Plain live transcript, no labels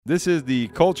This is the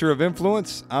Culture of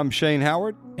Influence. I'm Shane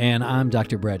Howard. And I'm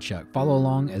Dr. Brad Shuck. Follow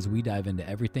along as we dive into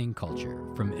everything culture,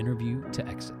 from interview to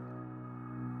exit.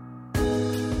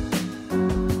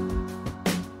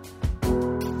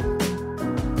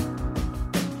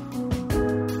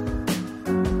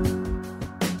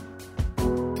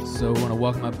 So I want to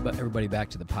welcome everybody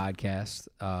back to the podcast,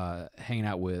 hanging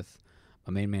out with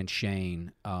my main man,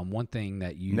 Shane. One thing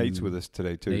that you... Nate's with us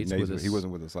today, too. Nate's with us. He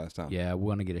wasn't with us last time. Yeah, we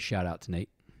want to get a shout-out to Nate.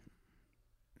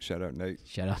 Shout out, Nate.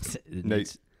 Shout out to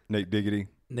Nate Diggity.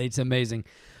 Nate's amazing.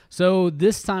 So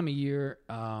this time of year,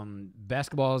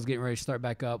 basketball is getting ready to start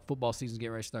back up. Football season is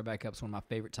getting ready to start back up. It's one of my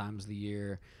favorite times of the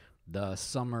year. The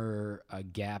summer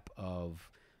gap of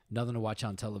nothing to watch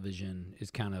on television is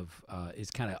kind of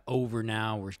over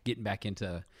now. We're getting back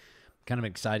into kind of an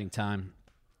exciting time.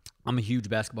 I'm a huge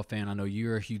basketball fan. I know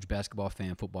you're a huge basketball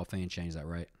fan, football fan. Shane, is that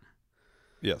right?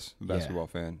 Yes, basketball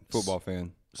fan, football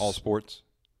fan, all sports.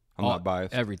 I'm not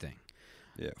biased. Everything.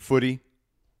 Yeah, footy.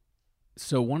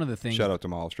 So one of the things... Shout out to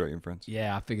my Australian friends.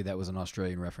 Yeah, I figured that was an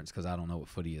Australian reference because I don't know what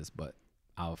footy is, but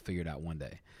I'll figure it out one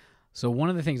day. So one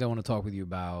of the things I want to talk with you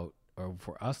about, or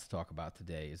for us to talk about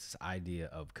today, is this idea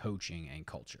of coaching and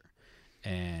culture.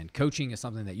 And coaching is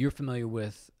something that you're familiar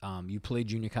with. You played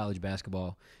junior college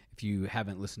basketball. If you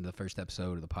haven't listened to the first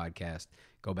episode of the podcast,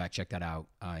 go back, check that out.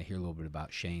 Hear a little bit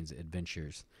about Shane's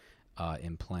adventures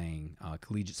in playing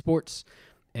collegiate sports.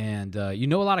 And you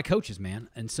know a lot of coaches, man.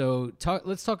 And so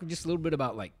let's talk just a little bit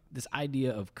about like this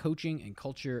idea of coaching and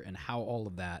culture and how all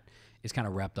of that is kind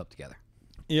of wrapped up together.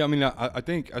 Yeah, I mean, I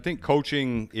think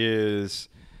coaching is,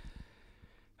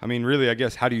 I mean, really, I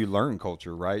guess, how do you learn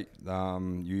culture, right?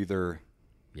 You either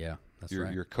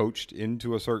you're coached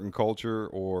into a certain culture,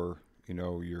 or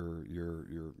you're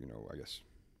I guess,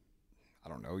 I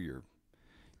don't know, you're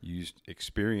used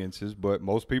experiences, but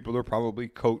most people are probably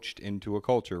coached into a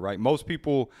culture, right? Most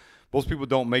people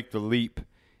don't make the leap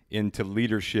into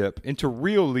leadership, into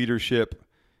real leadership,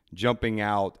 jumping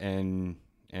out and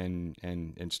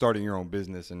starting your own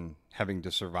business and having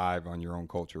to survive on your own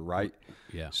culture, right?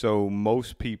 Yeah. So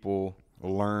most people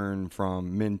learn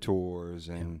from mentors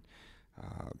and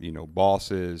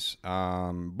bosses,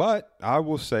 but I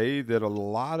will say that a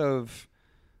lot of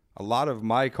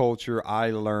my culture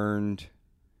I learned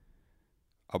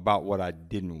about what I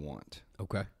didn't want.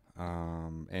 Okay.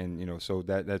 So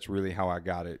that's really how I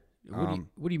got it.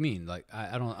 What do you mean? Like,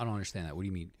 I don't understand that. What do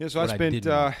you mean? Yeah. So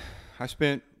I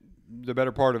spent the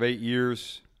better part of 8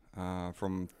 years,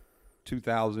 from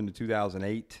 2000 to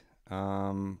 2008,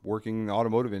 working in the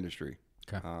automotive industry.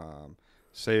 Okay.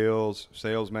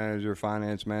 Sales manager,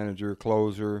 finance manager,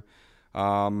 closer.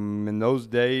 In those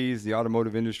days, the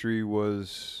automotive industry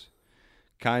was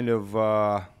kind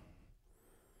of,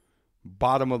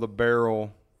 bottom of the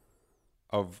barrel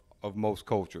of most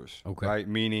cultures, okay, right?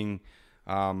 Meaning,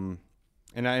 and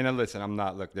I listen,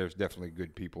 look, there's definitely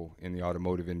good people in the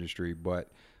automotive industry,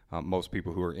 but most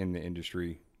people who are in the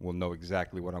industry will know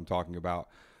exactly what I'm talking about.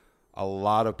 A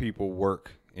lot of people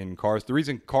work in cars. The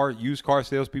reason used car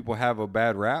salespeople have a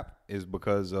bad rap is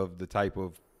because of the type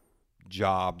of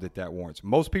job that warrants.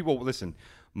 Most people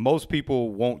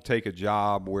won't take a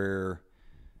job where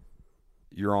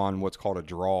you're on what's called a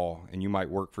draw, and you might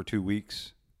work for 2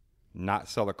 weeks, not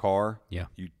sell a car. Yeah.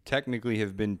 You technically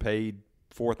have been paid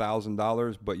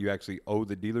 $4,000, but you actually owe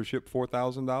the dealership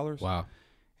 $4,000. Wow.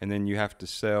 And then you have to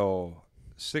sell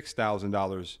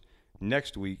 $6,000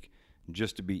 next week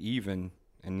just to be even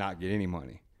and not get any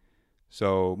money.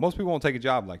 So most people won't take a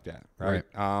job like that, right?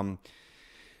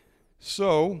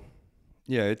 So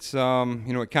yeah, it's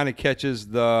it kind of catches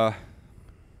the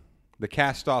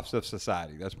cast-offs of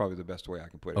society. That's probably the best way I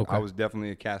can put it. Okay. I was definitely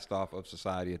a cast-off of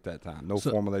society at that time. No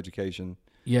formal education.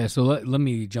 Yeah, so let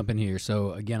me jump in here.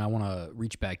 So, again, I want to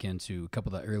reach back into a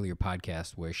couple of the earlier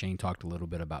podcasts where Shane talked a little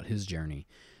bit about his journey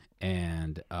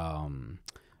and some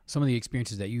of the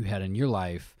experiences that you had in your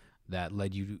life that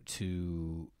led you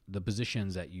to the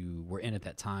positions that you were in at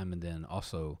that time, and then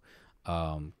also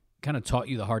kind of taught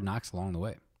you the hard knocks along the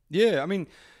way. Yeah, I mean,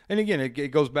 and again,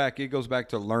 it goes back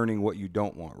to learning what you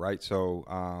don't want, right? So,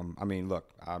 I mean,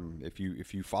 look, if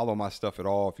you follow my stuff at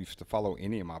all, if you follow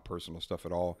any of my personal stuff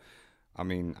at all, I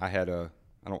mean, I don't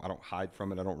hide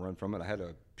from it, I don't run from it. I had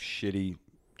a shitty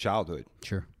childhood.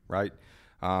 Sure. Right?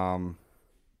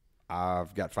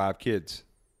 I've got 5 kids.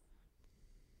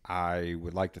 I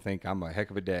would like to think I'm a heck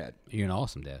of a dad. You're an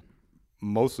awesome dad.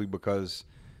 Mostly because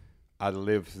I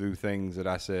lived through things that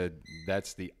I said,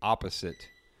 that's the opposite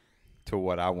to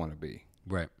what I want to be.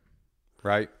 Right.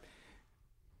 Right.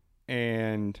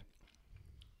 And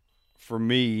for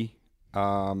me,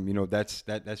 that's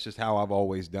just how I've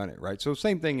always done it. Right. So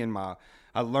same thing in my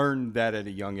I learned that at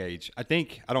a young age. I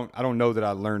think I don't know that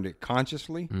I learned it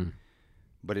consciously,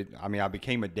 but I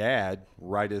became a dad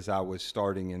right as I was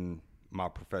starting in my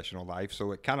professional life,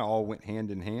 so it kind of all went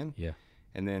hand in hand. Yeah.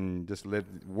 And then just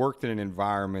worked in an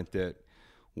environment that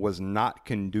was not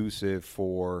conducive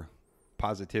for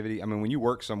positivity. I mean, when you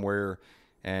work somewhere,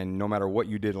 and no matter what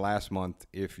you did last month,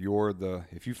 if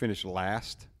you finish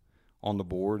last on the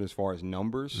board as far as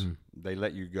numbers, they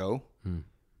let you go.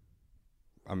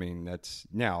 I mean,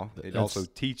 it also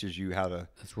teaches you how to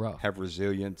have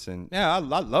resilience. And I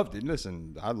loved it.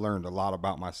 Listen, I learned a lot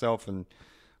about myself and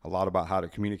a lot about how to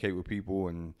communicate with people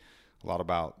and a lot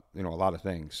about, a lot of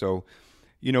things. So,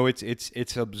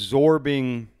 it's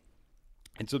absorbing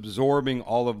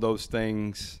all of those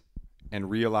things and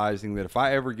realizing that if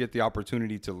I ever get the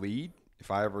opportunity to lead, if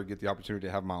I ever get the opportunity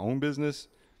to have my own business,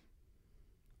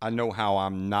 I know how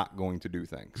I'm not going to do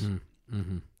things.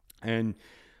 And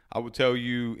I will tell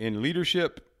you, in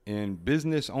leadership, in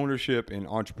business ownership, in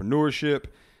entrepreneurship,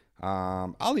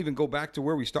 I'll even go back to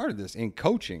where we started this, in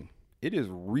coaching. It is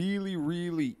really,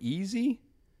 really easy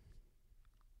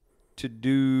to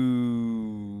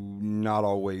do not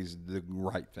always the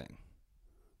right thing.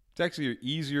 It's actually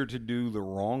easier to do the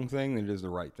wrong thing than it is the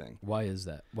right thing. Why is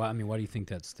that? Why do you think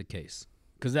that's the case?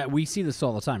 Because we see this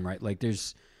all the time, right? Like,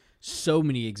 there's so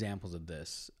many examples of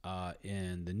this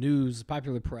in the news,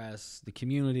 popular press, the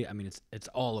community. I mean, it's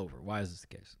all over. Why is this the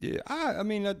case? Yeah, I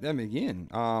mean, again,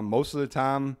 most of the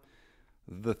time,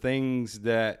 the things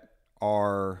that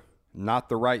are not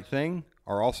the right thing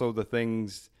are also the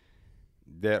things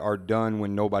that are done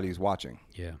when nobody's watching.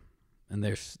 Yeah, and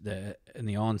in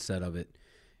the onset of it,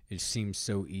 it seems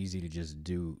so easy to just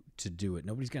do it.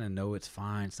 Nobody's gonna know. It's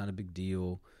fine. It's not a big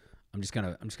deal. I'm just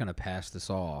gonna pass this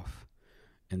off.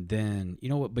 And then, you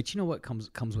know what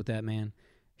comes with that, man?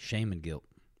 Shame and guilt.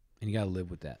 And you got to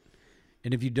live with that.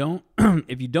 And if you don't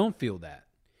feel that,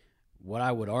 what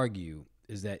I would argue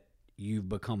is that you've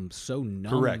become so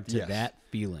numb to that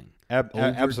feeling.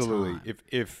 Absolutely.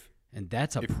 Time. And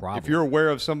that's a problem. If you're aware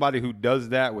of somebody who does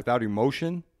that without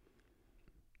emotion,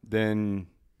 then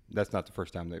that's not the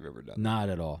first time they've ever done that. Not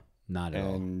at all.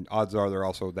 And odds are they're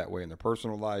also that way in their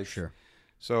personal life. Sure.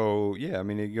 So, yeah, I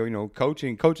mean,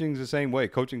 coaching's the same way.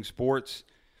 Coaching sports,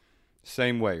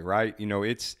 same way, right?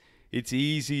 It's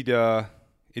easy to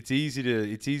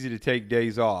take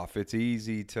days off. It's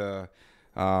easy to,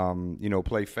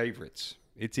 play favorites.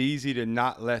 It's easy to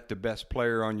not let the best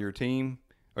player on your team,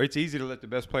 or it's easy to let the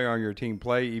best player on your team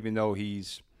play even though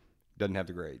doesn't have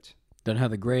the grades. Doesn't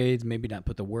have the grades, maybe not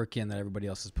put the work in that everybody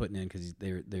else is putting in because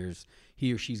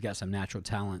he or she's got some natural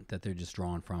talent that they're just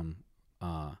drawing from.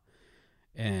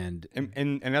 And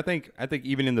I think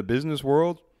even in the business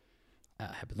world,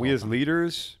 we as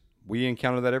leaders, we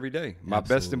encounter that every day. My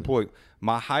best employee,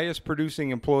 my highest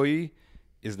producing employee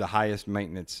is the highest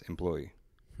maintenance employee.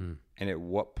 And at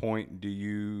what point do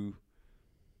you?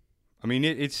 I mean,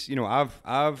 it's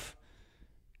I've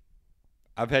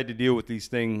had to deal with these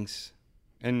things,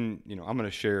 and I'm going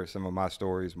to share some of my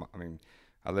stories.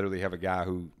 I literally have a guy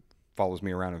who follows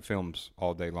me around and films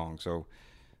all day long. So,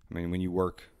 I mean, when you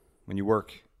work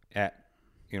at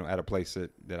a place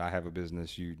that I have a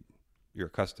business, you're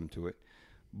accustomed to it.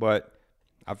 But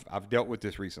I've dealt with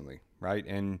this recently, right?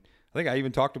 And I think I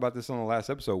even talked about this on the last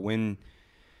episode. When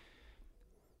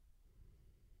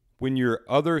you're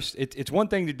it's one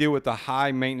thing to deal with a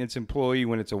high maintenance employee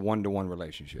when it's a one-to-one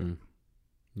relationship.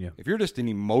 Yeah. If you're just an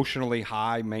emotionally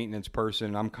high maintenance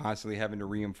person, I'm constantly having to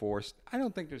reinforce. I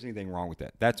don't think there's anything wrong with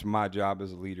that. That's my job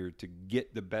as a leader, to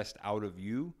get the best out of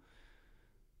you,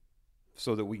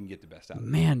 so that we can get the best out of it.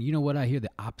 Man, you know what? I hear the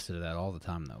opposite of that all the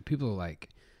time, though. People are like,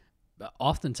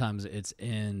 oftentimes it's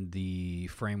in the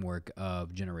framework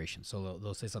of generation. So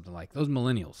they'll say something like, those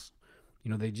millennials,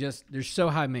 they're so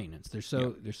high maintenance. They're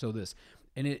so this.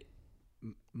 And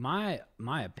my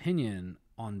opinion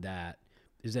on that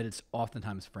is that it's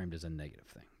oftentimes framed as a negative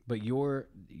thing. But you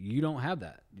don't have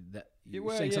that.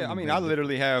 I mean, I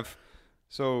literally have,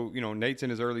 Nate's in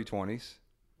his early 20s.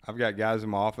 I've got guys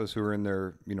in my office who are in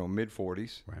their, mid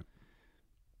 40s. Right.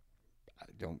 I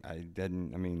don't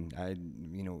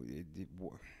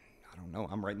know.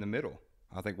 I'm right in the middle.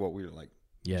 I think we were like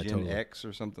Gen totally. X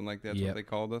or something like that. That's what they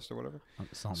called us or whatever.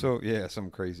 Something. So yeah,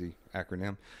 some crazy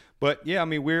acronym. But yeah,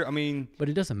 But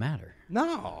it doesn't matter.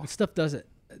 No.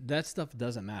 That stuff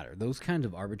doesn't matter. Those kinds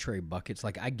of arbitrary buckets,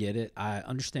 like, I get it. I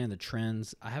understand the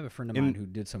trends. I have a friend of mine who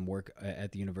did some work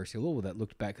at the University of Louisville that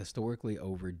looked back historically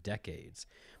over decades.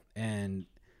 And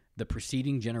the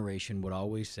preceding generation would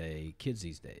always say, kids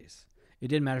these days. It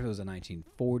didn't matter if it was the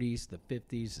 1940s, the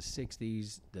 50s, the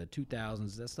 60s, the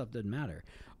 2000s. That stuff doesn't matter.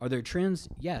 Are there trends?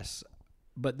 Yes.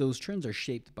 but those trends are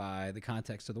shaped by the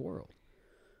context of the world.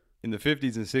 In the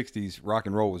 50s and 60s, rock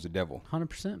and roll was the devil.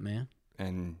 100%, man.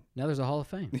 And now there's a Hall of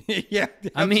Fame. Yeah,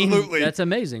 absolutely. I mean, that's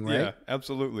amazing, right? Yeah,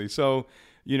 absolutely. So,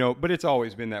 but it's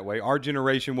always been that way. Our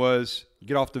generation was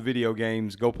get off the video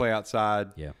games, go play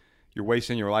outside. Yeah. You're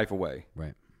wasting your life away.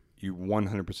 Right. You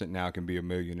 100% now can be a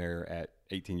millionaire at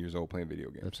 18 years old playing video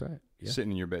games. That's right. Yeah.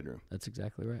 Sitting in your bedroom. That's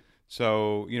exactly right.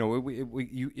 So,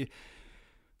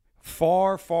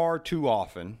 far, far too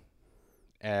often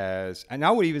and I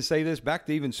would even say this back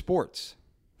to even sports,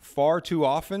 far too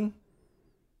often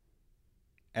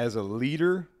as a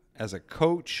leader, as a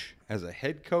coach, as a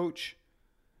head coach,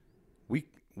 I'm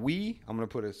going to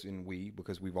put us in we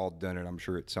because we've all done it, I'm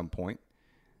sure, at some point.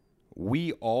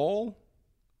 We all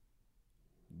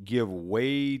give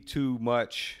way too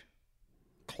much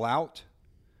clout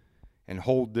and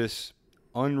hold this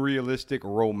unrealistic,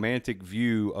 romantic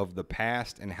view of the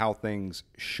past and how things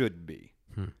should be.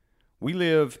 We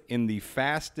live in the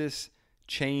fastest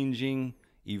changing,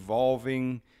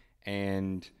 evolving,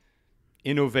 and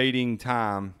innovating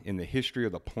time in the history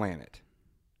of the planet.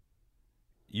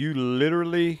 You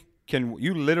literally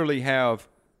have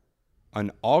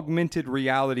an augmented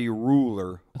reality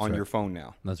ruler on your phone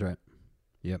now. That's right.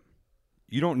 Yep.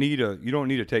 You don't need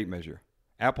a tape measure.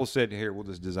 Apple said, "Here, we'll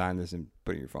just design this and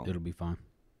put it in your phone." It'll be fine.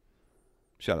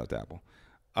 Shout out to Apple.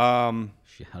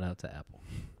 Shout out to Apple.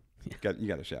 You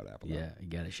got to shout Apple. Yeah, you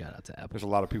got to shout out to Apple. There's a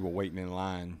lot of people waiting in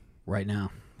line right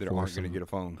now that aren't going to get a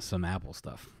phone. Some Apple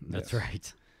stuff. That's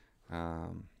right.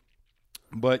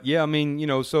 But yeah, I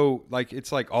mean, so like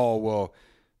it's like, oh well,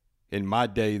 in my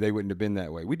day they wouldn't have been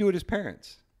that way. We do it as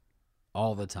parents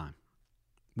all the time.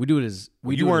 We do it as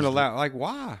you weren't allowed. Like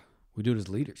why? We do it as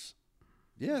leaders.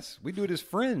 Yes, we do it as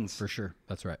friends. For sure.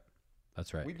 That's right.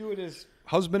 That's right. We do it as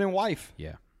husband and wife.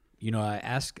 Yeah.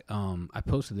 I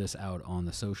posted this out on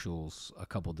the socials a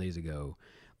couple days ago.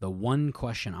 The one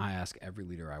question I ask every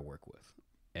leader I work with,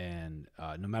 and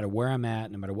no matter where I'm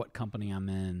at, no matter what company I'm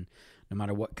in, no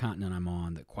matter what continent I'm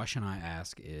on, the question I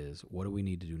ask is, what do we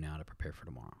need to do now to prepare for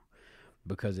tomorrow?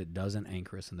 Because it doesn't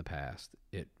anchor us in the past.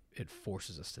 It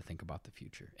forces us to think about the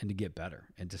future and to get better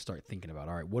and to start thinking about,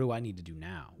 all right, what do I need to do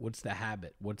now? What's the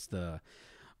habit? What's the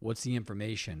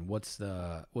information? What's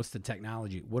the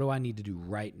technology? What do I need to do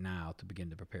right now to begin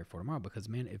to prepare for tomorrow? Because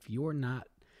man, if you're not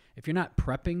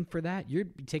prepping for that, you're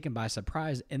taken by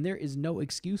surprise, and there is no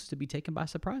excuse to be taken by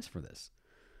surprise for this.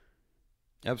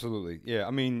 Absolutely. Yeah.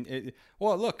 I mean,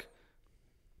 look,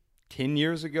 10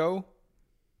 years ago,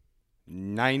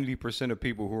 90% of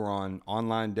people who are on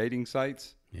online dating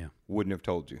sites wouldn't have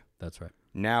told you. That's right.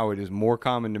 Now it is more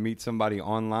common to meet somebody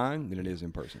online than it is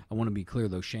in person. I want to be clear,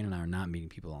 though. Shane and I are not meeting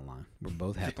people online. We're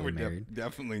both happily married.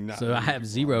 Definitely not. So I have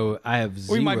zero.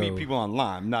 We might meet people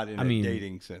online, not in a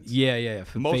dating sense. Yeah.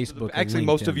 Facebook.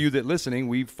 Most of you that listening,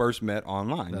 we first met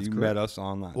online. That's you correct. met us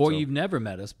online. Or you've never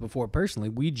met us before personally.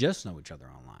 We just know each other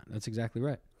online. That's exactly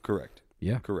right. Correct.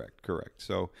 Yeah. Correct.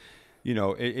 So,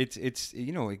 it's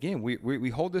again, we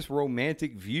hold this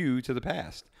romantic view to the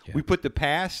past. Yeah. We put the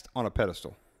past on a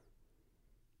pedestal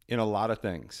in a lot of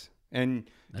things, and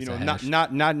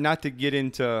not to get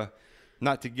into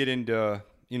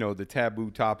the taboo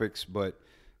topics, but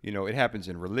it happens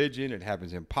in religion, it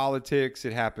happens in politics,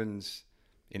 it happens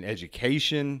in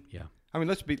education. Yeah. I mean,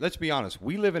 let's be honest.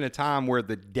 We live in a time where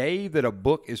the day that a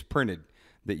book is printed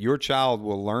that your child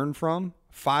will learn from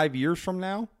 5 years from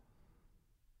now,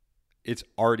 it's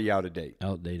already out of date.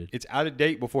 Outdated. It's out of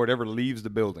date before it ever leaves the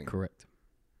building. Correct.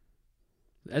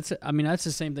 That's the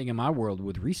same thing in my world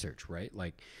with research, right?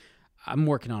 Like, I'm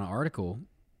working on an article.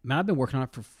 Man, I've been working on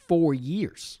it for 4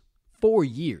 years. 4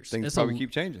 years. Things probably keep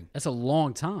changing. That's a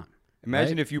long time.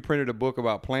 Imagine if you printed a book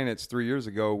about planets 3 years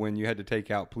ago when you had to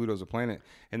take out Pluto's a planet,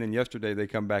 and then yesterday they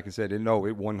come back and said, no,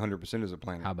 it 100% is a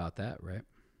planet. How about that, right?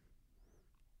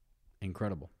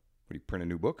 Incredible. Would you print a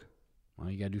new book? Well,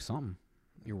 you got to do something.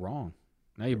 You're wrong.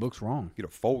 Now your book's wrong. Get a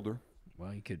folder.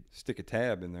 Well, you could stick a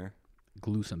tab in there.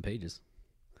 Glue some pages.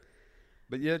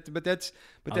 But that's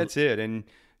it. And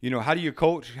how do you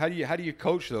coach? How do you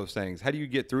coach those things? How do you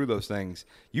get through those things?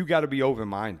 You got to be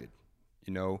open-minded.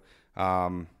 I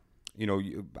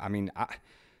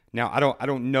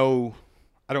don't know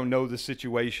the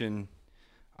situation,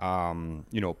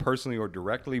 personally or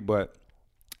directly, but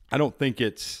I don't think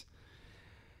it's.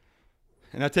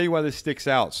 And I'll tell you why this sticks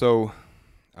out. So,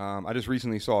 I just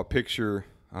recently saw a picture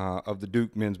of the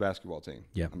Duke men's basketball team.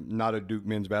 Yeah. I'm not a Duke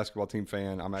men's basketball team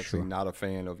fan. I'm actually not a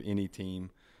fan of any team.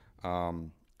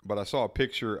 But I saw a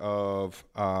picture of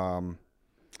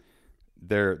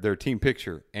their team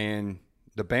picture, and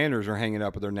the banners are hanging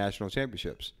up at their national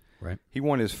championships. Right. He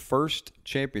won his first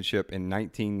championship in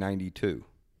 1992.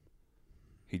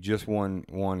 He just won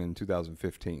one in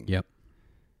 2015. Yep.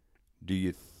 Do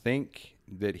you think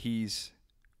that he's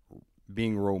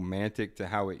being romantic to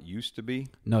how it used to be?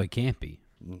 No, he can't be.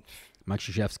 Mike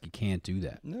Krzyzewski can't do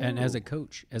that. No. And as a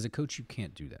coach, you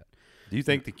can't do that. Do you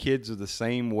think the kids are the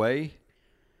same way?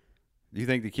 Do you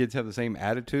think the kids have the same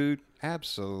attitude?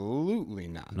 Absolutely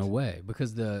not. No way,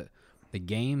 because the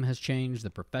game has changed, the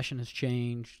profession has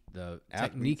changed, the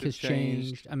technique has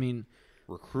changed. I mean,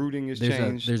 recruiting has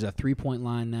changed. There's a 3-point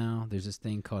line now. There's this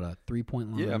thing called a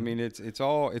 3-point line. Yeah, I mean it's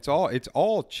all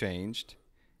changed,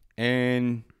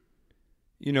 and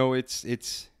it's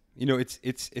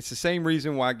the same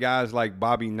reason why guys like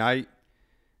Bobby Knight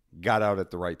got out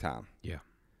at the right time. Yeah,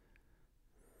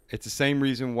 it's the same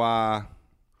reason why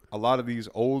a lot of these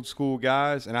old school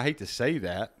guys, and I hate to say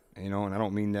that, and I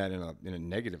don't mean that in a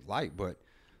negative light, but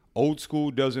old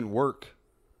school doesn't work.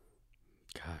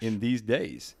 In these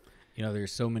days.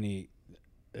 There's so many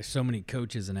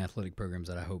coaches and athletic programs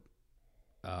that I hope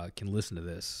can listen to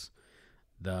this.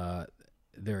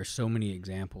 There are so many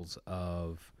examples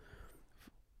of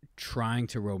trying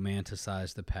to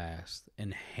romanticize the past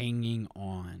and hanging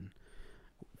on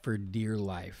for dear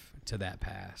life to that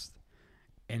past,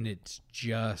 and it's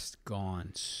just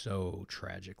gone so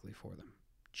tragically for them.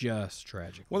 Just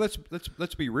tragically. Well,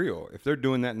 let's be real. If they're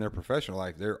doing that in their professional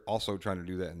life, they're also trying to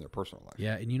do that in their personal life.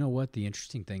 Yeah, and you know what? The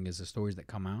interesting thing is the stories that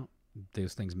come out,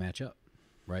 those things match up,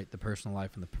 right? The personal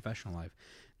life and the professional life,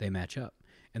 they match up.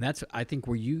 And that's, I think,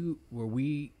 where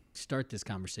we start this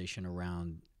conversation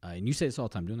around, and you say this all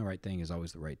the time, doing the right thing is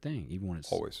always the right thing, even when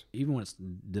it's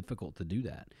difficult to do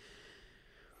that.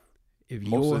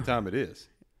 Most of the time it is.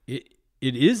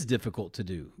 It is difficult to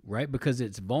do, right? Because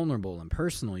it's vulnerable and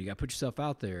personal. You got to put yourself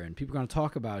out there, and people are going to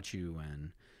talk about you. And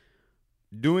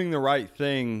doing the right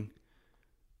thing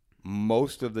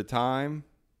most of the time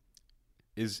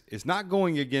is not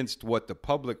going against what the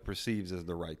public perceives as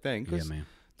the right thing. Yeah, man.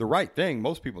 The right thing,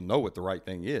 most people know what the right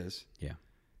thing is. Yeah.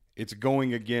 It's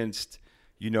going against,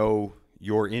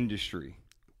 your industry,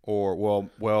 or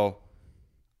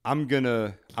I'm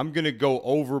gonna go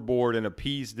overboard and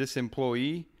appease this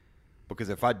employee. Because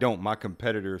if I don't, my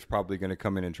competitor is probably going to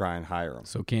come in and try and hire them.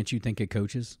 So can't you think of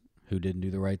coaches who didn't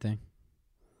do the right thing?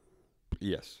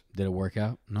 Yes. Did it work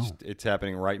out? No. It's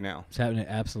happening right now. It's happening,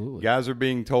 absolutely. Guys are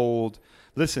being told,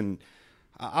 listen,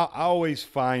 I always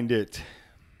find, and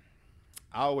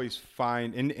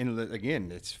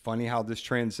again, it's funny how this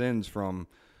transcends from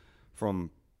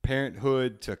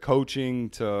parenthood to coaching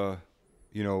to,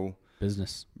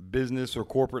 business or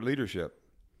corporate leadership.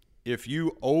 If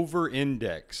you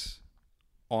over-index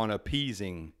on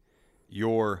appeasing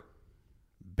your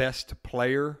best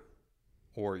player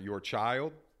or your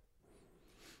child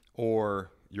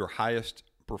or your highest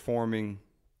performing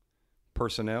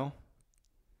personnel,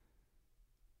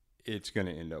 it's going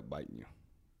to end up biting you.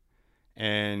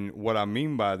 And what I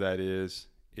mean by that is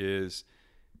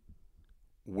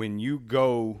when you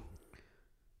go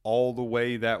all the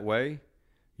way that way,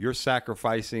 you're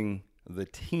sacrificing the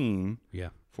team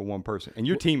for one person. And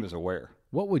your team is aware.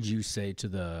 What would you say to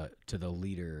the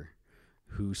leader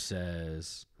who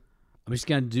says, I'm just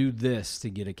going to do this to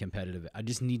get a competitive, I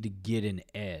just need to get an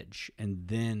edge, and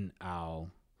then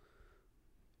I'll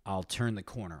turn the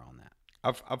corner on that?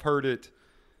 I've heard it.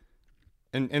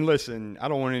 And listen, I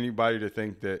don't want anybody to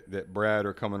think that Brad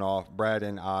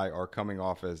and I are coming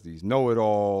off as these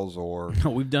know-it-alls or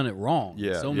no, we've done it wrong.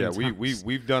 Yeah, so many times.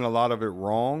 We've done a lot of it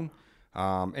wrong.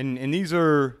 And these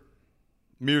are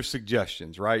mere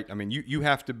suggestions, right? I mean, you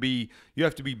have to be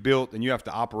built and you have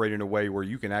to operate in a way where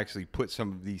you can actually put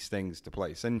some of these things to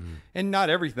place. And not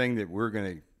everything that we're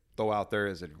going to throw out there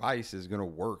as advice is going to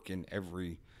work in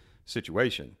every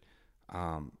situation.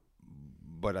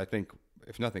 But I think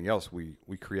if nothing else, we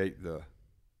create the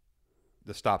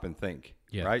stop and think,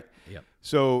 right? Yep.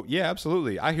 So yeah,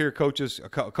 absolutely. I hear a coach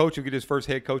will get his first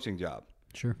head coaching job.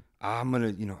 Sure. I'm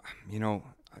gonna,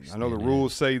 I know the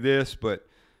rules say this, but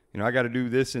I got to do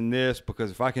this and this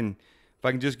because if I can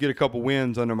just get a couple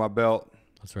wins under my belt,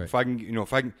 that's right. If I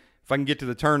can get to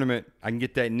the tournament, I can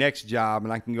get that next job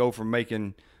and I can go from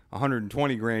making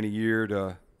 $120,000 a year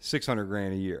to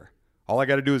 $600,000 a year. All I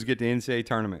got to do is get to the NCAA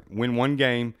tournament, win one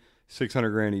game,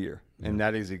 $600,000 a year, and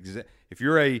that is if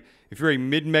you're a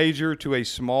mid-major to a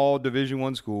small Division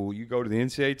I school, you go to the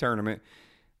NCAA tournament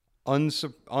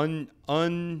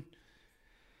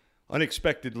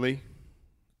unexpectedly,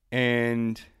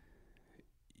 and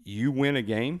you win a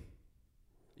game,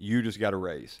 you just got a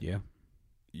raise. Yeah.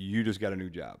 You just got a new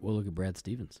job. Well, look at Brad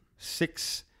Stevens.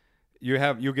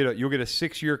 you'll get a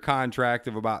 6-year contract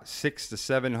of about $600,000 to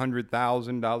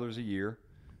 $700,000 a year,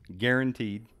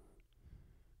 guaranteed.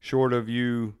 Short of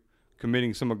you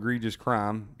committing some egregious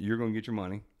crime, you're going to get your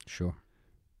money. Sure.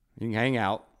 You can hang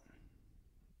out.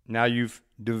 Now you've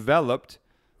developed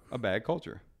a bad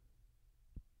culture.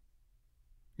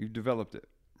 You've developed it,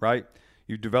 right?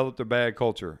 You've developed a bad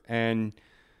culture. And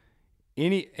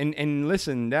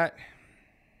listen, that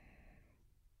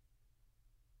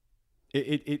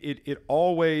it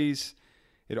always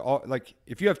like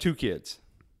if you have 2 kids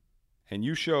and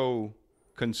you show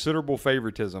considerable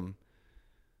favoritism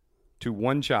to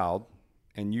one child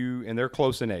and they're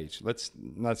close in age, let's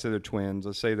not say they're twins,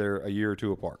 let's say they're a year or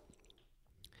 2 apart,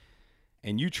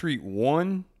 and you treat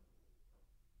one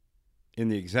in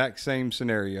the exact same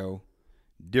scenario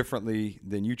differently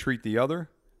than you treat the other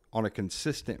on a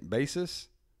consistent basis,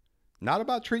 not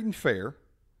about treating fair,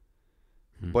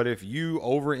 but if you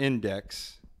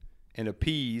over-index and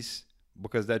appease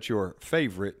because that's your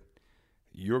favorite,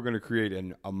 you're going to create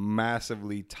a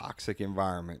massively toxic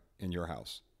environment in your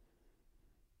house.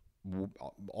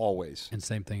 Always. And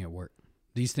same thing at work.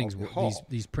 These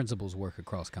these principles work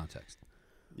across context.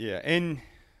 Yeah, and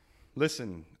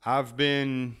listen, I've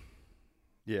been,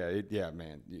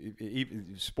 man.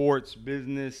 Sports,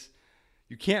 business,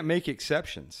 you can't make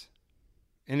exceptions.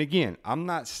 And again, I'm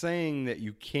not saying that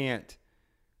you can't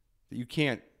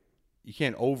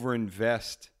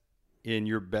overinvest in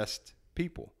your best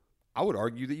people. I would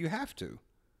argue that you have to.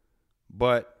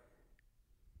 But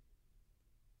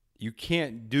you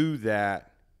can't do that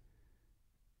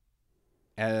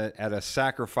at a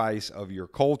sacrifice of your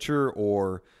culture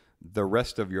or the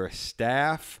rest of your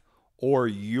staff or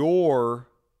your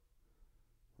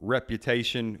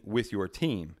reputation with your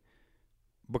team.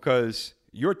 Because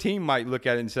your team might look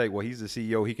at it and say, well, he's the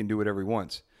CEO, he can do whatever he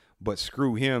wants. But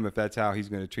screw him if that's how he's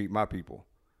going to treat my people.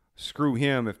 Screw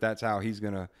him if that's how he's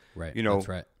going to, that's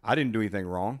right. I didn't do anything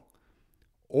wrong.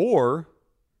 Or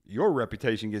your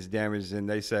reputation gets damaged and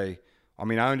they say, I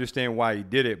mean, I understand why he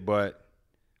did it, but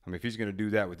I mean, if he's going to do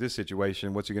that with this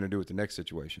situation, what's he going to do with the next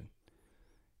situation?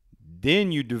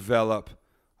 Then you develop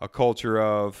a culture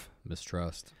of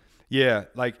mistrust. Yeah,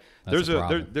 like there's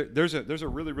a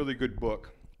really, really good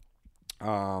book.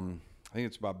 I think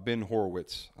it's about Ben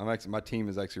Horowitz. My team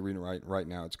is actually reading it right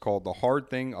now. It's called The Hard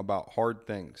Thing About Hard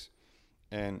Things.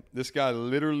 And this guy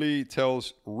literally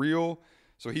tells real.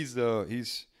 So he's the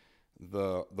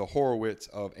Horowitz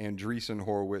of Andreessen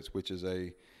Horowitz, which is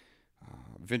a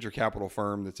venture capital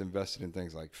firm that's invested in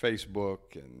things like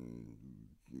Facebook and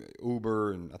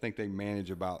Uber, and I think they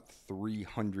manage about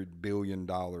 $300 billion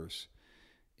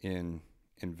in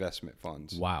investment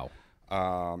funds. Wow.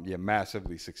 Yeah,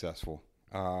 massively successful.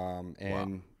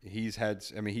 And he's had,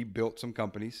 I mean, he built some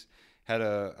companies, had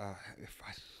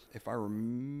if I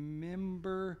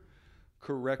remember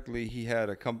correctly, he had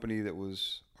a company that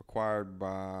was acquired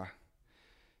by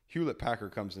Hewlett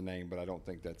Packard comes the name, but I don't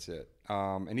think that's it.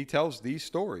 And he tells these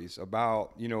stories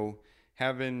about,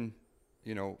 having,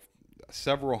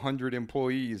 several hundred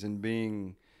employees and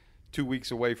being 2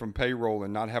 weeks away from payroll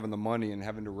and not having the money and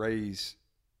having to raise,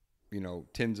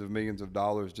 tens of millions of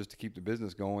dollars just to keep the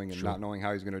business going and not knowing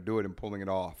how he's going to do it and pulling it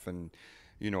off and,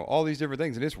 all these different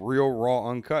things. And it's real, raw,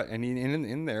 uncut. And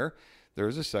in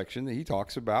there's a section that he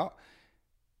talks about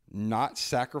not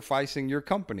sacrificing your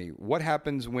company. What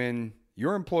happens when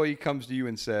your employee comes to you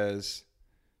and says,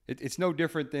 it's no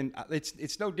different than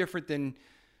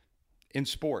in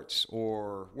sports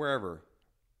or wherever.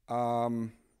 I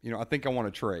think I want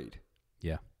to trade.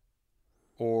 Yeah.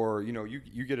 Or,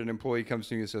 you get an employee comes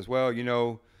to you and says,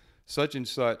 well, such and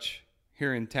such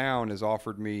here in town has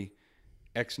offered me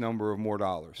X number of more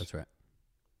dollars. That's right.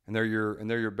 And they're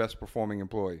your best performing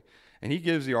employee. And he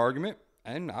gives the argument,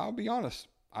 and I'll be honest,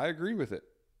 I agree with it.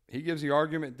 He gives the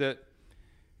argument that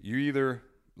you either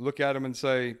look at them and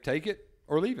say, take it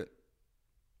or leave it.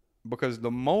 Because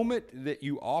the moment that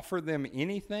you offer them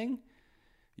anything,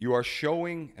 you are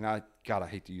showing, and I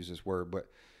hate to use this word, but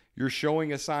you're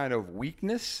showing a sign of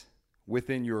weakness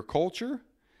within your culture,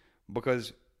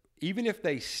 because even if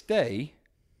they stay,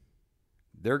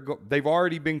 they've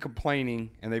already been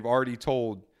complaining and they've already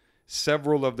told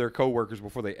several of their coworkers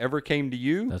before they ever came to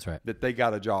you. That's right. That they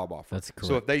got a job offer. That's correct.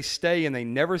 So if they stay and they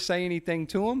never say anything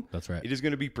to them, that's right. It is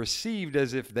going to be perceived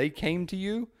as if they came to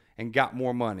you and got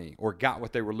more money or got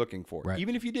what they were looking for, right.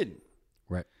 Even if you didn't.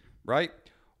 Right.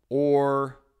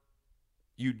 Or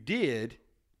you did,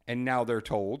 and now they're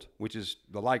told, which is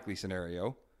the likely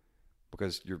scenario,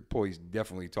 because your employees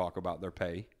definitely talk about their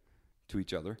pay to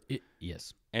each other.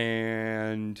 Yes.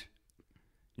 And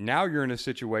now you're in a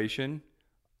situation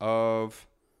of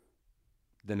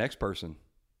the next person.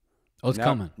 Oh, it's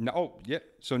coming. No, yeah.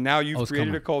 So now you've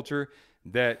created a culture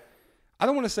that I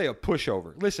don't want to say a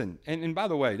pushover. Listen, and by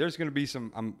the way, there's going to be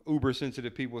some uber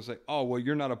sensitive people who say, "Oh, well,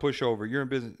 you're not a pushover. You're in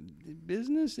business."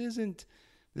 Business isn't.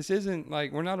 This isn't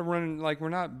like we're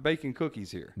not baking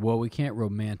cookies here. Well, we can't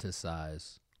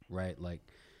romanticize, right? Like,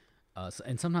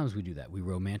 and sometimes we do that. We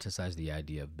romanticize the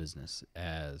idea of business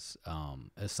as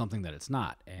something that it's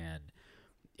not. And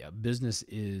business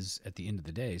is, at the end of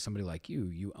the day, somebody like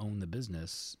you own the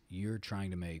business. You're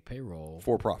trying to make payroll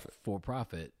for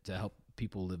profit to help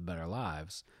people live better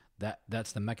lives.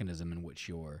 That's the mechanism in which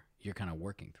you're kind of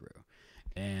working through.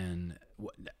 And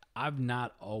I'm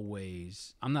not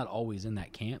always in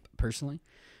that camp personally.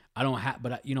 I don't have,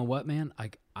 but you know what, man?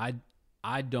 Like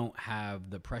I don't have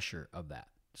the pressure of that.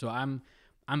 So I'm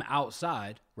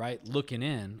outside, right, looking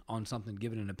in on something,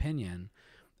 giving an opinion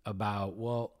about,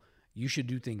 well, you should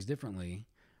do things differently.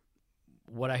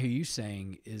 What I hear you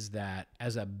saying is that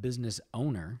as a business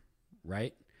owner,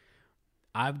 right,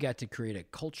 I've got to create a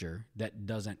culture that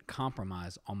doesn't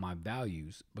compromise on my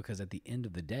values, because at the end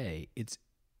of the day, it's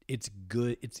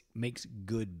good. It makes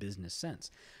good business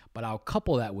sense. But I'll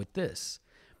couple that with this.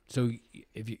 So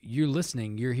if you're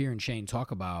listening, you're hearing Shane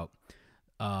talk about,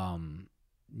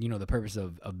 the purpose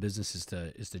of business is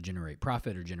to generate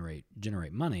profit or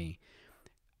generate money.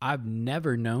 I've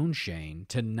never known Shane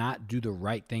to not do the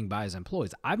right thing by his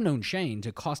employees. I've known Shane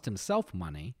to cost himself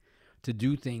money to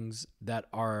do things that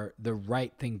are the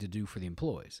right thing to do for the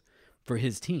employees, for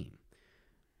his team.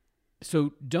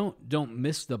 So don't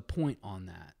miss the point on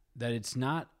that it's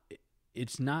not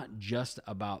just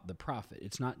about the profit.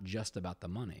 It's not just about the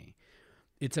money.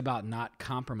 It's about not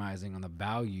compromising on the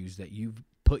values that you've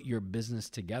put your business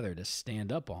together to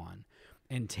stand up on,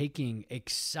 and taking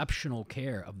exceptional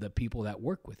care of the people that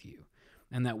work with you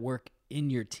and that work in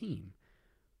your team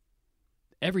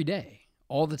every day,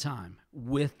 all the time,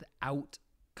 without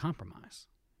compromise.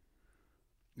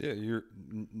 Yeah, your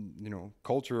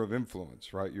culture of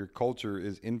influence, right? Your culture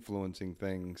is influencing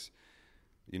things,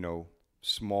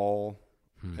 small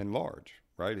and large,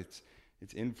 right? It's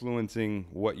influencing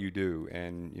what you do.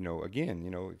 And, again,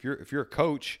 if you're a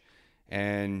coach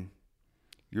and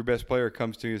your best player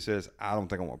comes to you and says, "I don't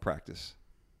think I want to practice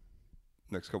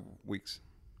next couple of weeks."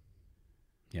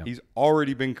 Yep. He's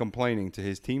already been complaining to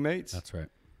his teammates. That's right.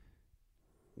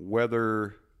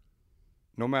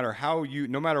 No matter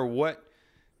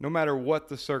what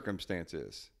the circumstance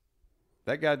is,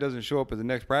 that guy doesn't show up at the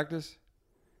next practice,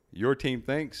 your team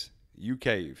thinks you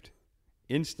caved.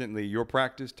 Instantly, your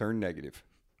practice turned negative,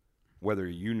 whether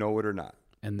you know it or not.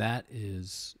 And that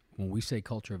is, when we say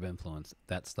culture of influence,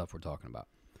 that's stuff we're talking about.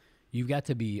 You've got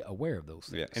to be aware of those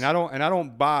things. Yeah, and I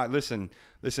don't buy. Listen.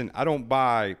 I don't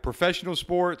buy professional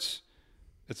sports.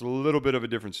 It's a little bit of a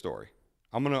different story.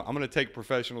 I'm gonna take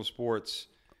professional sports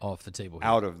off the table,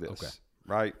 out of this, okay,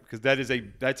 right? Because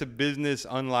that's a business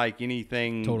unlike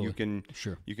anything you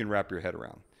can wrap your head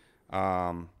around.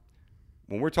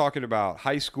 When we're talking about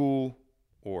high school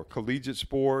or collegiate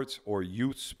sports or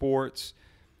youth sports,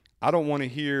 I don't want to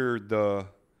hear the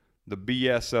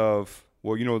BS of,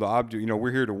 well, the object,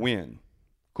 we're here to win.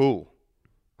 Cool.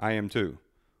 I am too.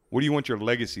 What do you want your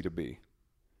legacy to be?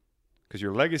 Because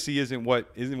your legacy isn't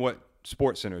what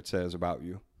SportsCenter says about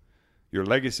you. Your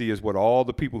legacy is what all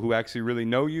the people who actually really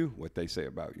know you, what they say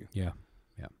about you. Yeah.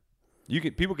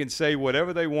 People can say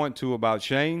whatever they want to about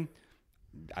Shane.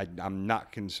 I'm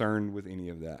not concerned with any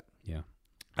of that. Yeah.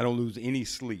 I don't lose any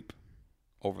sleep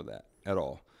over that at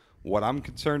all. What I'm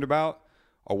concerned about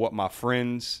are what my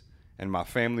friends and my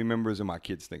family members and my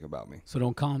kids think about me. So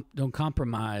don't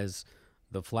compromise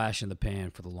the flash in the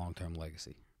pan for the long-term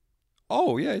legacy.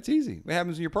 Oh yeah, it's easy. It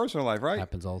happens in your personal life, right?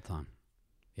 Happens all the time.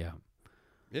 Yeah.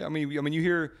 Yeah, I mean, you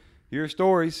hear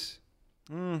stories.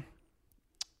 You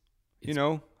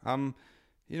know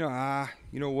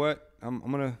what?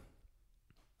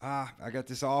 I got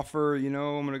this offer.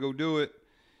 I'm gonna go do it.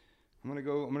 I'm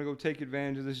gonna go take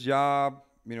advantage of this job.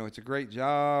 It's a great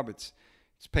job. It's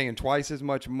paying twice as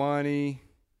much money.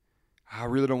 I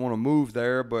really don't want to move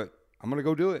there, but I'm gonna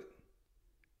go do it.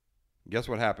 Guess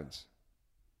what happens?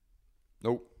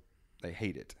 Nope. They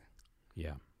hate it.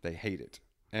 Yeah. They hate it.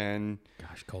 And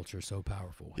gosh, culture is so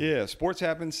powerful. Yeah, sports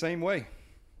happens same way.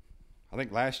 I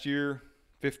think last year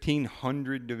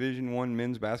 1,500 Division I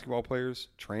men's basketball players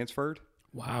transferred.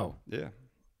 Wow. Yeah.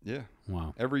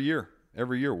 Wow. Every year.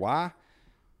 Why?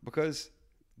 Because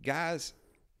guys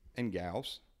and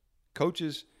gals,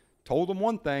 coaches told them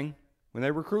one thing when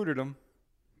they recruited them.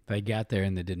 They got there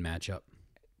and they didn't match up.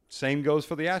 Same goes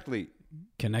for the athlete.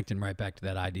 Connecting right back to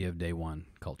that idea of day one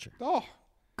culture. Oh.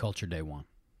 Culture day one.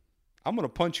 I'm going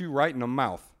to punch you right in the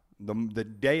mouth the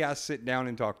day I sit down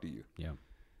and talk to you. Yeah.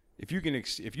 If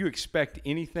you expect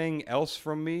anything else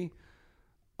from me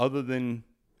other than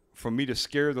for me to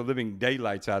scare the living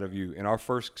daylights out of you in our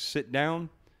first sit down,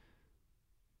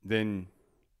 then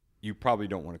you probably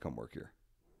don't want to come work here.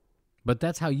 But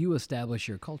that's how you establish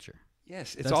your culture.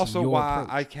 Yes, it's also why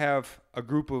I have a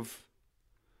group of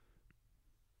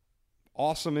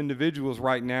awesome individuals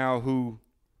right now who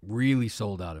really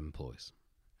sold out employees,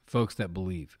 folks that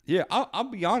believe. Yeah, I'll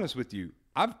be honest with you.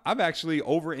 I've actually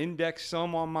over-indexed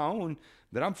some on my own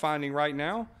that I'm finding right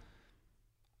now.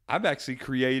 I've actually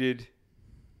created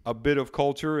a bit of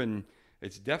culture, and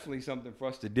it's definitely something for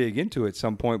us to dig into at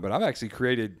some point, but I've actually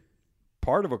created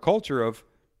part of a culture of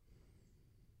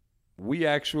they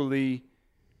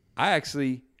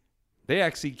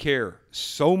actually care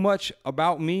so much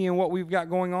about me and what we've got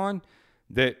going on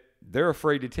that they're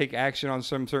afraid to take action on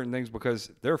some certain things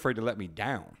because they're afraid to let me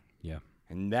down. Yeah.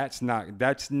 And that's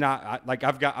not like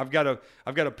I've got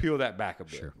to peel that back a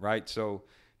bit, sure. Right? So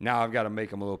now I've got to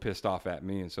make them a little pissed off at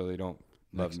me, and so they don't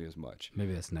love me as much.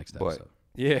 Maybe that's next episode.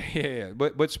 Yeah.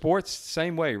 But sports,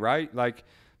 same way, right? Like,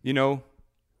 you know,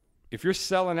 if you're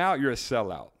selling out, you're a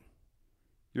sellout.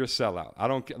 You're a sellout. I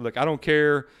don't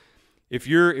care if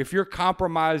you're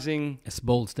compromising. It's a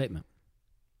bold statement.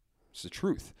 It's the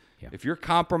truth. Yeah. If you're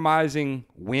compromising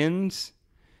wins,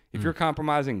 if you're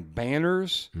compromising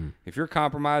banners, if you're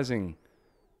compromising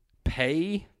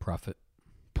pay, profit,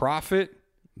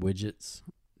 widgets,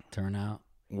 turnout,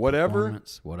 whatever,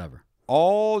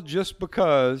 all just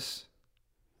because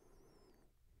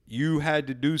you had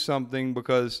to do something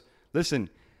because, listen,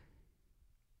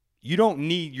 you don't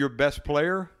need your best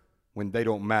player when they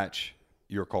don't match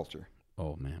your culture.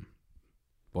 Oh, man.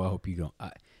 Well, I hope you don't.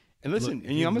 And listen,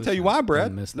 I'm going to tell you why,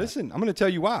 Brad. Listen, I'm going to tell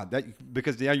you why.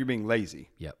 Because now you're being lazy.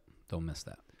 Yep. Don't miss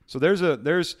that. So there's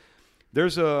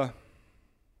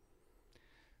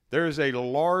a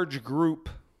large group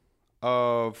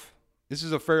of, this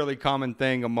is a fairly common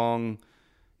thing among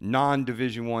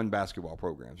non-Division I basketball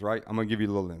programs, right? I'm going to give you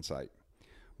a little insight.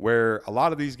 Where a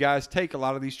lot of these guys take a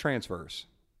lot of these transfers.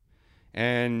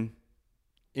 And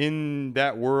in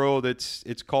that world,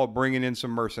 it's called bringing in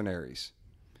some mercenaries.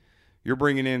 You're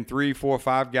bringing in 3, 4,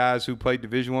 5 guys who played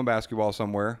Division I basketball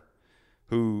somewhere,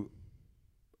 who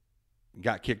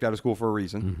got kicked out of school for a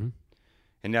reason. Mm-hmm.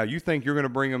 And now you think you're going to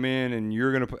bring them in and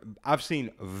you're going to put – I've seen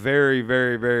very,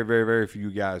 very, very, very, very few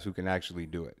guys who can actually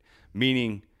do it,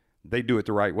 meaning they do it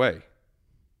the right way.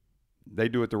 They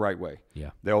do it the right way. Yeah.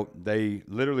 They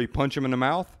literally punch them in the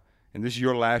mouth, and this is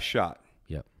your last shot.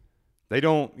 Yep. They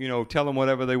don't, tell them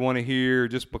whatever they want to hear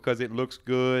just because it looks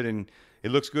good, and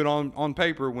it looks good on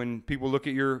paper when people look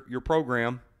at your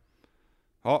program.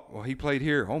 Oh, well, he played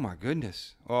here. Oh my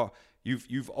goodness. Oh,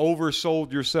 you've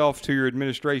oversold yourself to your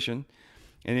administration,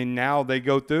 and then now they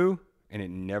go through, and it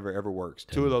never ever works.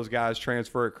 Two of those guys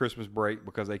transfer at Christmas break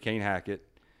because they can't hack it.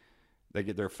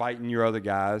 They're fighting your other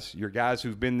guys. Your guys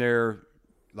who've been there,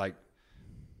 like,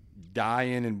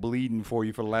 dying and bleeding for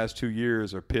you for the last 2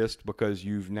 years are pissed because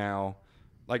you've now,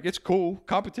 like, it's cool.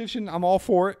 Competition, I'm all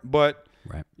for it. But,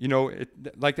 right.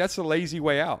 That's the lazy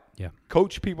way out. Yeah.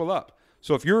 Coach people up.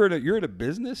 So if you're at a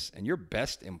business and your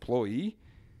best employee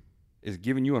is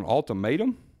giving you an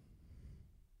ultimatum,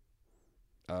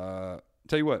 tell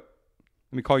you what,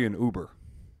 let me call you an Uber.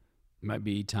 Might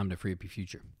be time to free up your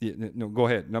future. Yeah, no, go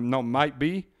ahead. No, might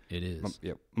be. It is.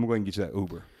 I'm going to go and get you that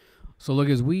Uber. So look,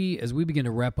 as we begin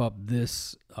to wrap up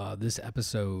this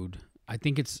episode, I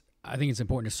think it's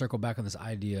important to circle back on this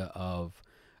idea of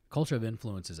culture of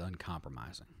influence is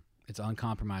uncompromising. It's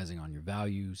uncompromising on your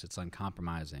values. It's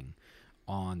uncompromising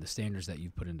on the standards that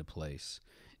you've put into place.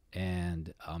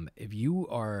 And if you're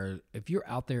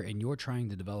out there and you're trying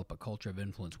to develop a culture of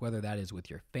influence, whether that is with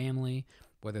your family,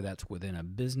 whether that's within a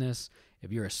business,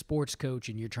 if you're a sports coach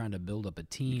and you're trying to build up a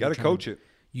team, you got to coach it.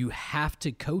 You have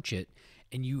to coach it,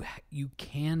 and you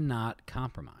cannot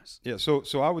compromise. Yeah. So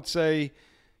I would say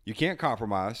you can't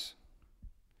compromise.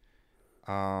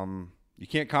 You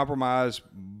can't compromise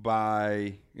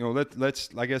by let's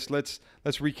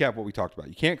recap what we talked about.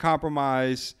 You can't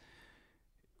compromise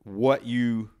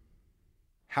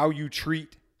how you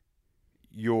treat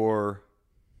your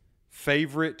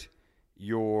favorite,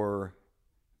 your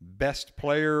best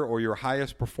player, or your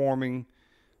highest performing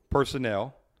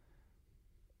personnel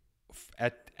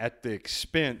at the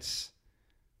expense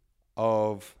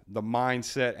of the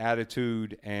mindset,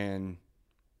 attitude, and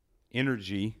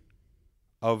energy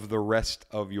of the rest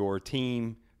of your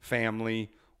team,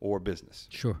 family, or business.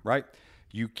 Sure. Right?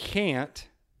 You can't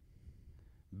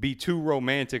be too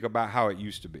romantic about how it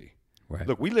used to be. Right.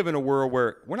 Look, we live in a world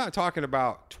where we're not talking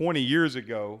about 20 years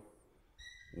ago.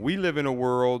 We live in a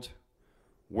world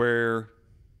where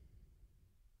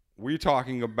we're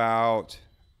talking about,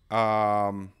 we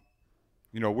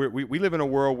live in a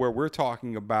world where we're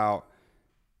talking about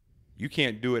you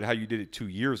can't do it how you did it 2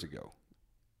 years ago.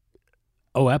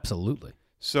 Oh, absolutely.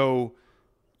 So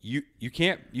you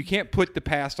can't put the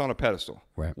past on a pedestal.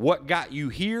 Right. What got you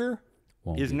here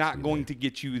is not going to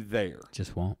get you there.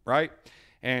 Just won't. Right?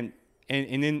 And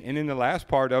in the last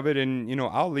part of it, and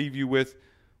I'll leave you with,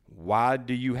 why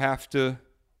do you have to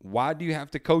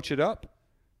coach it up?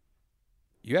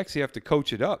 You actually have to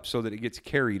coach it up so that it gets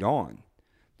carried on.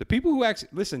 The people who actually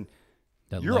listen,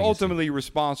 you're ultimately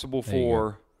responsible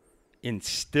for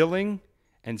instilling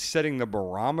and setting the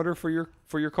barometer for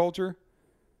your culture.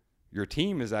 Your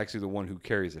team is actually the one who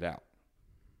carries it out.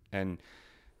 And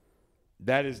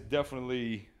that is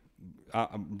definitely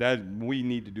that we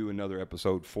need to do another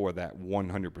episode for that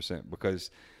 100%, because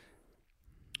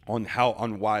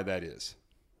on why that is,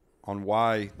 on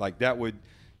why, like, that would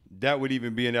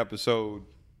even be an episode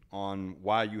on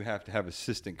why you have to have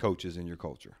assistant coaches in your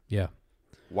culture. Yeah.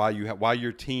 Why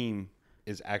your team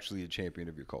is actually a champion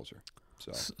of your culture.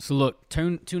 So look,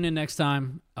 tune in next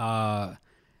time,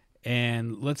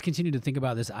 and let's continue to think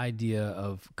about this idea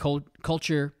of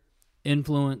culture,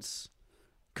 influence,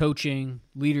 coaching,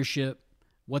 leadership,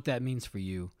 what that means for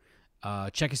you.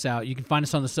 Check us out. You can find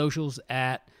us on the socials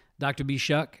at Dr. B.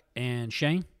 Shuck and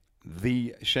Shane.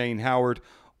 The Shane Howard.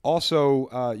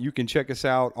 Also, you can check us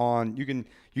out on, you can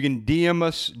DM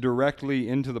us directly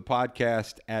into the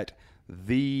podcast at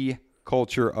The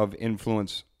Culture of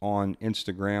Influence on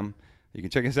Instagram. You can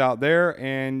check us out there,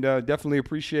 and definitely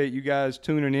appreciate you guys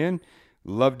tuning in.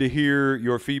 Love to hear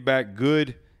your feedback,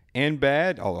 good and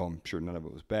bad, although I'm sure none of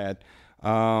it was bad.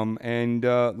 And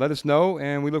let us know,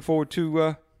 and we look forward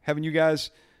to having you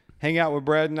guys hang out with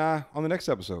Brad and I on the next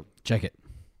episode. Check it.